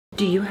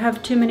Do you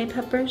have too many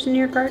peppers in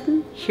your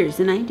garden? Here's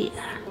an idea.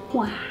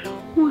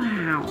 Wow,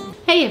 wow.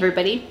 Hey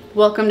everybody,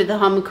 welcome to the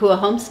Hamakua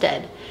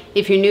Homestead.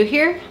 If you're new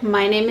here,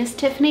 my name is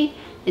Tiffany,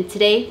 and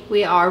today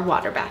we are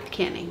Waterbath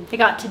canning. I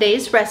got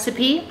today's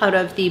recipe out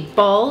of the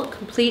Ball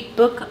Complete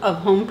Book of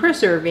Home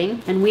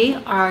Preserving, and we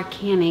are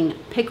canning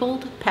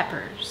pickled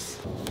peppers.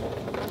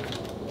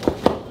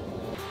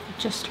 It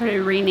just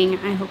started raining.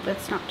 I hope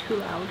that's not too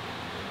loud.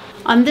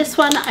 On this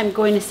one, I'm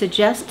going to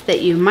suggest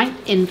that you might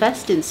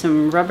invest in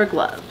some rubber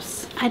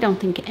gloves. I don't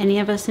think any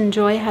of us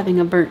enjoy having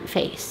a burnt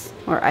face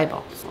or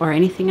eyeballs or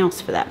anything else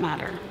for that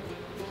matter.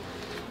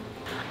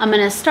 I'm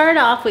going to start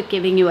off with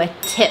giving you a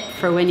tip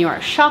for when you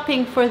are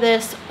shopping for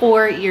this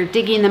or you're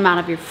digging them out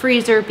of your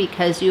freezer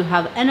because you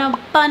have an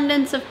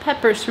abundance of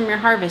peppers from your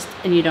harvest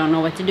and you don't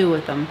know what to do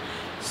with them.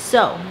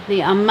 So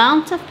the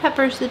amount of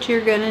peppers that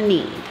you're going to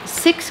need: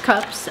 6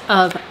 cups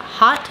of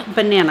hot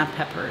banana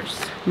peppers.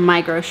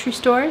 My grocery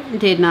store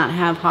did not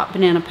have hot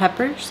banana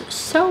peppers,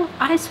 so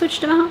I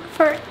switched them out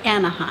for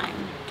Anaheim.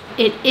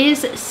 It is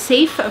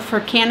safe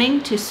for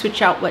canning to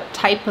switch out what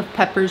type of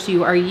peppers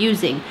you are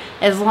using,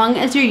 as long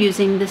as you're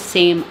using the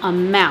same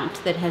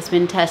amount that has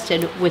been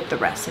tested with the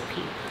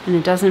recipe. And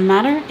it doesn't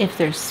matter if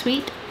they're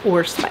sweet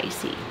or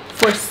spicy.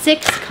 For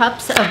 6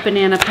 cups of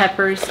banana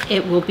peppers,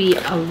 it will be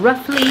a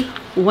roughly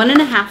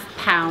 1.5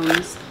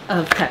 pounds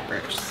of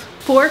peppers.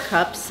 4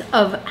 cups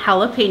of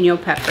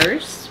jalapeño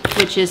peppers,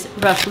 which is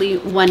roughly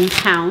 1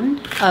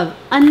 pound of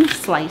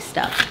unsliced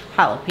up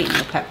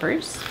jalapeno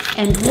peppers,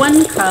 and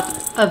 1 cup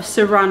of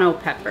serrano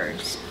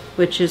peppers,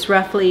 which is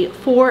roughly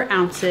 4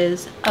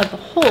 ounces of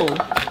whole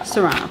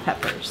serrano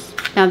peppers.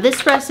 Now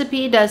this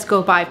recipe does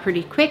go by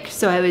pretty quick,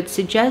 so I would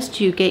suggest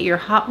you get your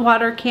hot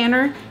water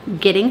canner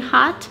getting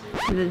hot.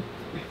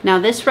 Now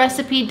this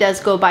recipe does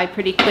go by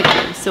pretty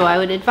quickly, so I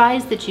would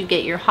advise that you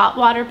get your hot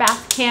water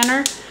bath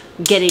canner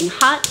getting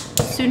hot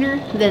sooner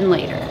than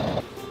later.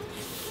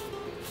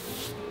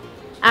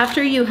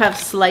 After you have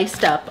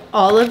sliced up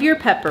all of your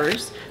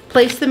peppers,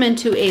 place them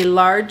into a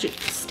large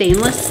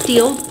stainless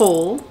steel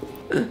bowl.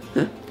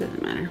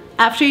 Doesn't matter.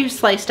 After you've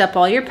sliced up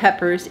all your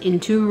peppers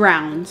into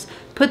rounds,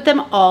 put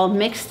them all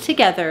mixed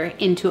together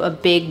into a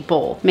big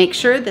bowl. Make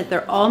sure that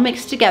they're all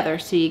mixed together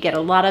so you get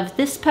a lot of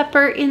this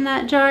pepper in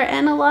that jar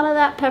and a lot of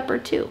that pepper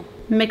too.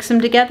 Mix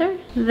them together,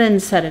 then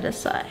set it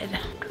aside.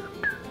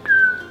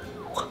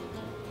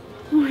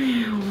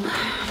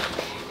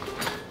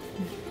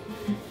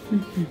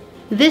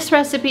 This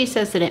recipe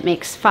says that it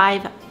makes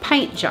 5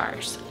 pint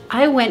jars.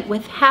 I went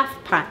with half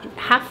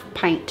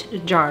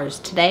pint jars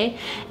today,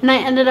 and I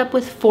ended up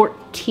with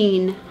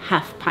 14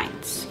 half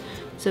pints.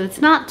 So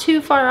it's not too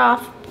far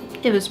off.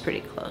 It was pretty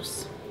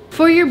close.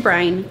 For your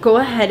brine, go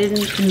ahead and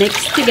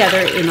mix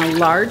together in a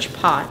large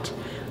pot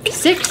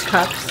 6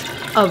 cups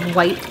of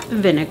white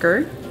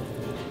vinegar,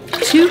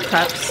 2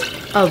 cups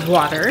of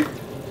water,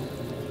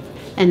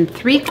 and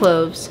 3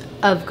 cloves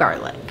of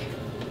garlic.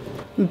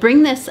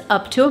 Bring this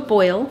up to a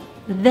boil,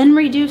 then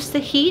reduce the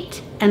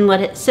heat and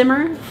let it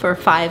simmer for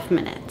 5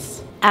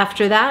 minutes.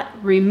 After that,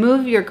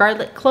 remove your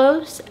garlic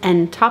cloves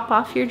and top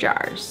off your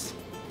jars.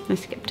 I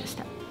skipped a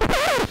step.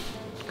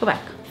 Go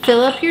back.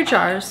 Fill up your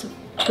jars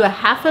to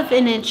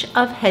 1/2 inch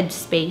of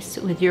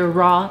headspace with your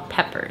raw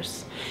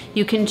peppers.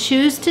 You can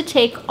choose to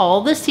take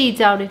all the seeds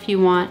out if you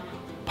want,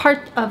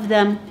 part of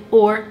them,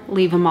 or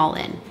leave them all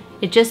in.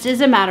 It just is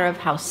a matter of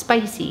how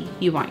spicy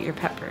you want your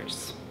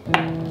peppers.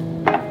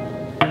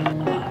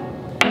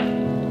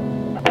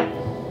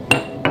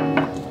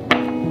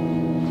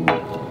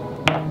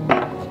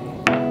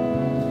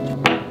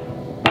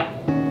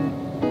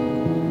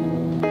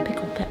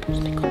 Pickled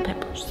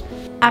peppers.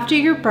 After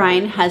your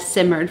brine has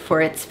simmered for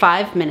its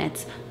 5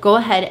 minutes, go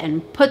ahead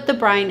and put the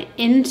brine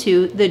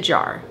into the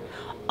jar,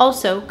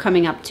 also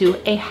coming up to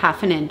a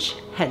 1/2 inch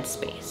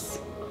headspace.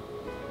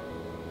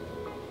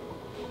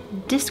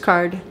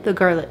 Discard the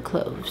garlic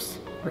cloves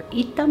or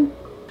eat them.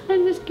 I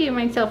just gave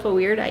myself a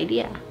weird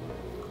idea.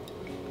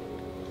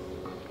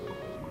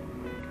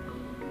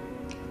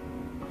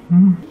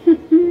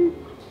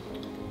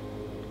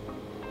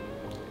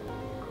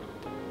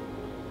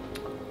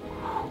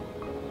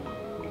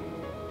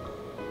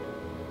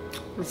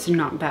 This is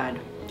not bad.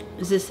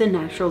 Is this a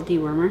natural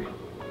dewormer?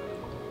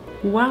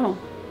 Wow.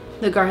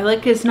 The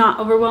garlic is not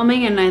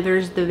overwhelming and neither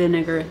is the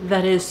vinegar.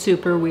 That is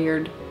super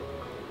weird.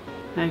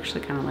 I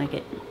actually kind of like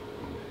it.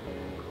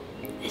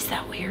 Is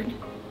that weird?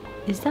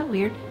 Is that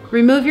weird?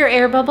 Remove your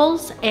air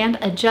bubbles and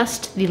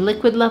adjust the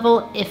liquid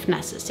level if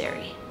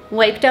necessary.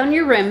 Wipe down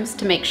your rims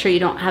to make sure you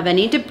don't have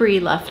any debris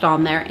left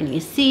on there, any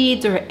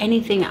seeds or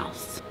anything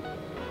else.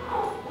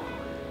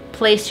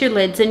 Place your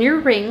lids in your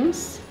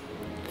rings,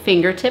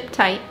 fingertip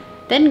tight,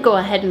 then go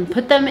ahead and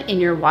put them in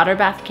your water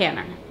bath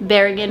canner.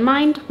 Bearing in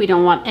mind, we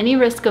don't want any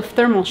risk of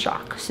thermal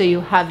shock, so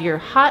you have your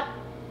hot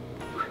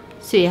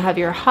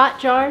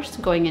jars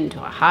going into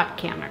a hot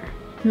canner.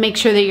 Make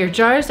sure that your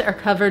jars are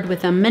covered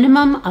with a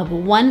minimum of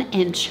 1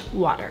 inch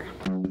water.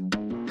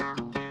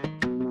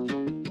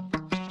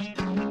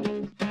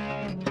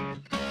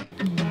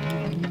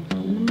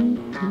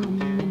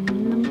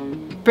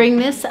 Bring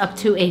this up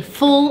to a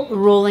full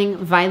rolling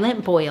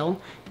violent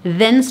boil,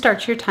 then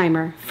start your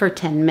timer for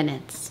 10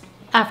 minutes.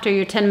 After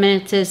your 10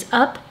 minutes is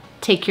up,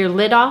 take your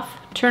lid off,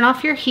 turn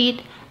off your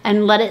heat,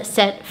 and let it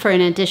set for an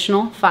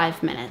additional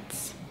 5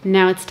 minutes.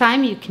 Now it's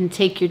time you can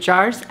take your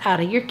jars out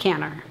of your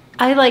canner.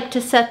 I like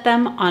to set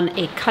them on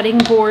a cutting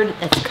board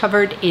that's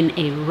covered in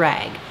a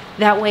rag.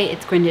 That way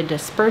it's going to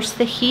disperse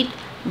the heat,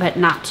 but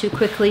not too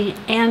quickly,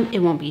 and it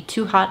won't be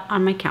too hot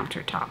on my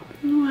countertop.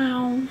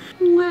 Wow,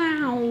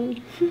 wow.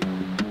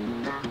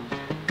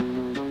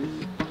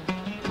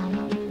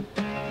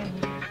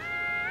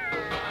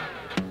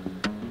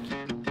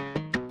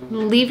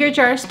 Leave your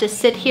jars to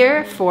sit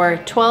here for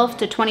 12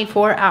 to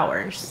 24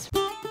 hours.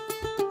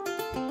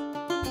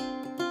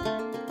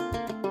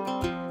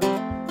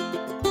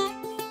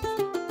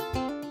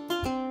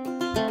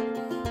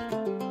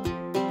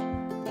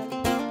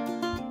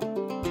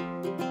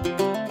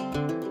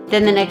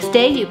 Then the next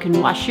day you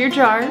can wash your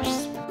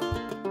jars,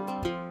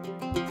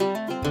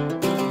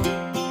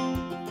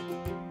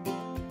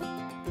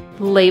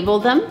 label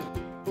them,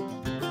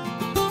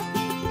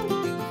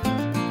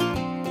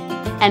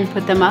 and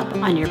put them up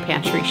on your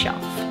pantry shelf.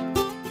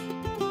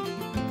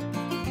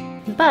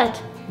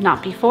 But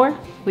not before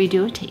we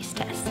do a taste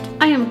test.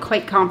 I am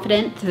quite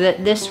confident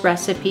that this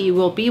recipe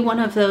will be one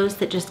of those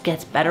that just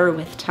gets better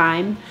with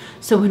time.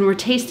 So when we're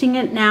tasting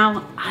it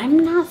now, I'm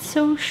not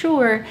so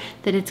sure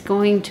that it's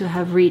going to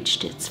have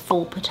reached its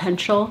full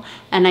potential.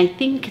 And I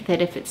think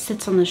that if it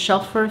sits on the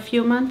shelf for a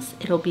few months,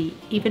 it'll be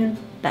even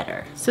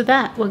better. So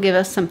that will give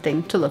us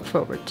something to look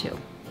forward to.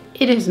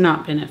 It has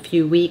not been a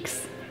few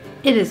weeks.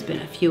 It has been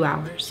a few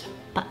hours,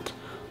 but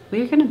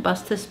we're gonna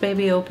bust this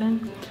baby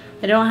open.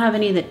 I don't have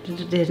any that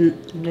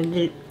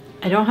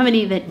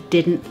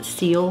didn't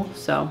seal,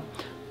 so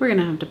we're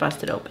gonna have to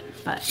bust it open,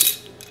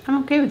 but I'm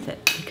okay with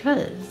it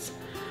because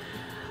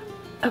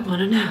I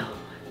wanna know.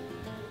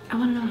 I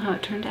wanna know how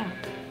it turned out.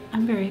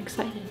 I'm very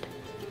excited.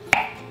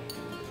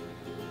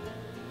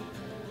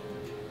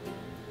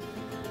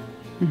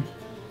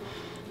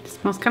 It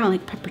smells kind of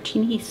like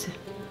pepperoncinis.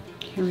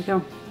 Here we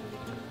go.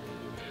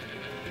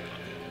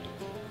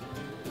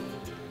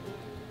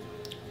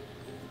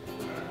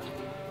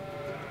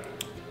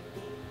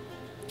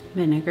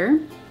 Vinegar,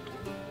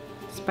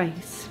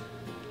 spice.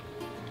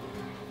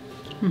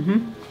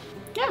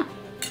 Yeah,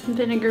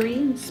 vinegary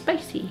and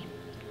spicy.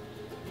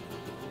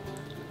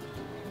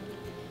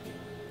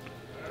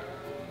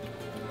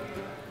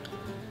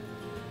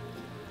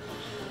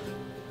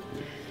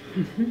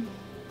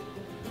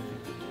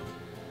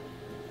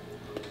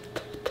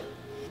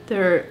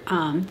 They're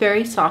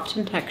very soft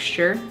in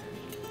texture,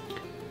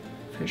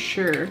 for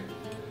sure.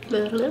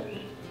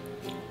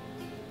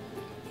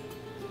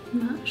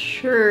 Not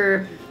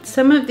sure.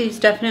 Some of these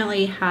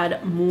definitely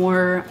had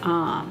more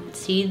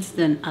seeds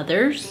than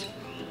others.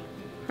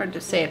 Hard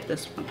to say if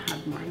this one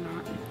had more or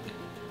not.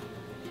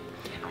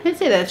 I'd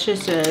say that's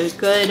just a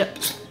good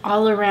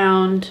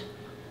all-around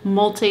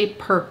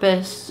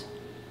multi-purpose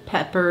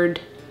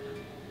pickled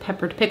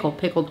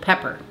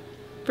pepper,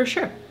 for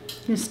sure. You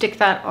can stick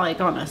that like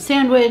on a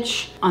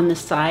sandwich, on the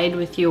side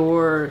with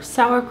your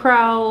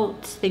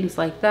sauerkraut, things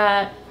like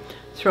that.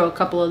 Throw a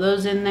couple of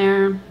those in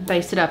there,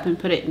 dice it up and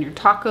put it in your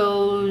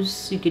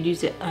tacos. You could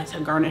use it as a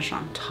garnish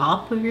on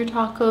top of your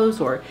tacos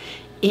or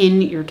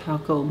in your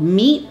taco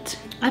meat.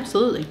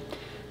 Absolutely.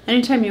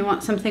 Anytime you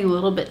want something a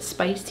little bit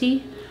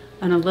spicy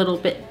and a little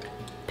bit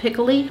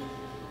pickly,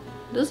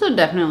 this is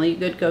definitely a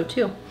good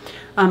go-to.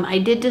 I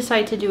did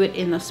decide to do it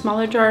in the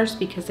smaller jars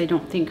because I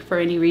don't think for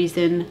any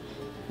reason,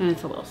 and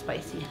it's a little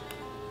spicy.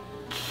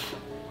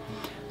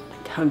 My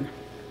tongue.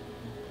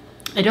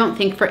 I don't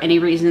think for any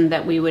reason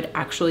that we would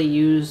actually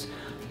use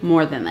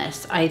more than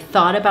this. I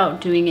thought about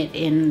doing it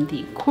in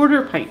the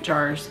 1/4 pint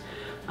jars,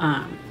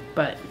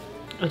 but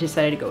I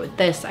decided to go with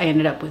this. I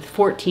ended up with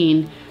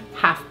 14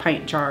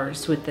 half-pint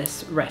jars with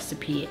this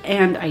recipe,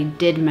 and I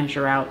did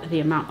measure out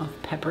the amount of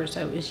peppers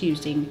I was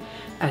using,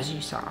 as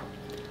you saw.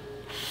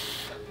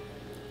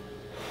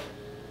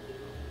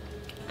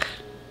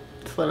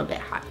 It's a little bit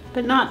hot,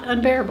 but not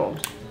unbearable.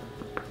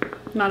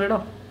 Not at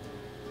all.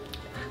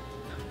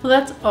 Well,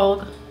 that's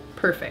all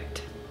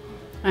perfect.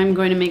 I'm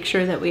going to make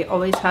sure that we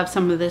always have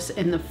some of this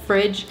in the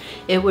fridge.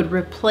 It would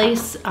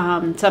replace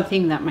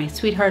something that my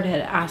sweetheart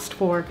had asked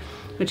for,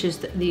 which is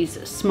these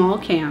small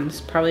cans,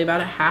 probably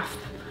about half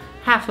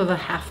of a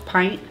half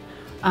pint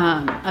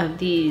of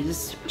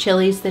these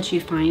chilies that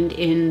you find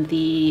in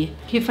the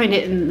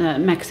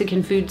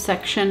Mexican food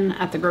section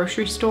at the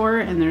grocery store,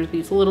 and there's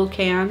these little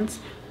cans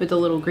with the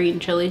little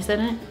green chilies in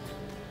it.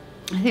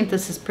 I think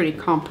this is pretty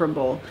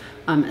comparable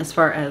as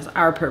far as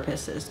our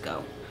purposes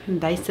go. And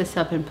dice this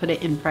up and put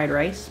it in fried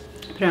rice.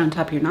 Put it on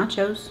top of your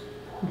nachos.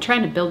 I'm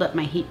trying to build up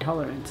my heat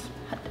tolerance.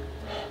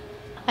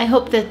 I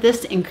hope that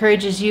this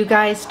encourages you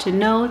guys to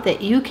know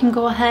that you can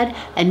go ahead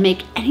and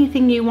make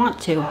anything you want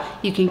to.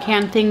 You can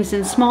can things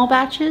in small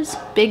batches,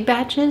 big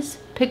batches,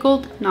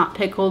 pickled, not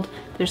pickled.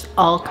 There's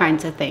all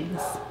kinds of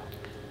things.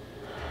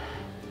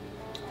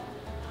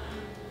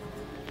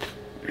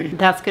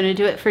 That's going to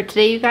do it for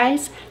today, you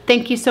guys.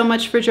 Thank you so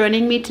much for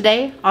joining me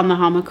today on the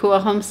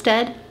Hamakua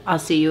Homestead. I'll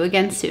see you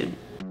again soon.